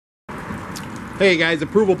Hey guys,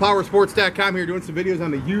 ApprovalPowersports.com here doing some videos on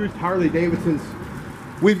the used Harley Davidsons.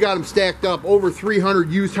 We've got them stacked up, over 300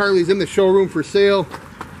 used Harleys in the showroom for sale.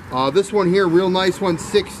 This one here, real nice one,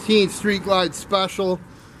 16 Street Glide Special.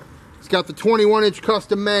 It's got the 21-inch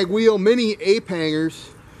custom mag wheel, mini ape hangers.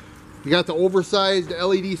 You got the oversized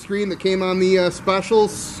LED screen that came on the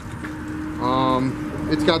specials.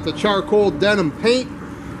 It's got the charcoal denim paint,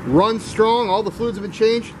 runs strong, all the fluids have been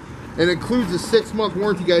changed. And it includes a 6-month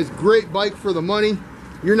warranty, guys. Great bike for the money.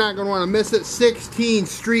 You're not going to want to miss it. 16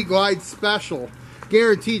 Street Glide Special.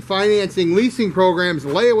 Guaranteed financing, leasing programs,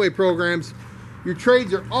 layaway programs. Your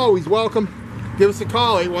trades are always welcome. Give us a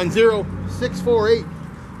call,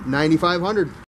 810-648-9500.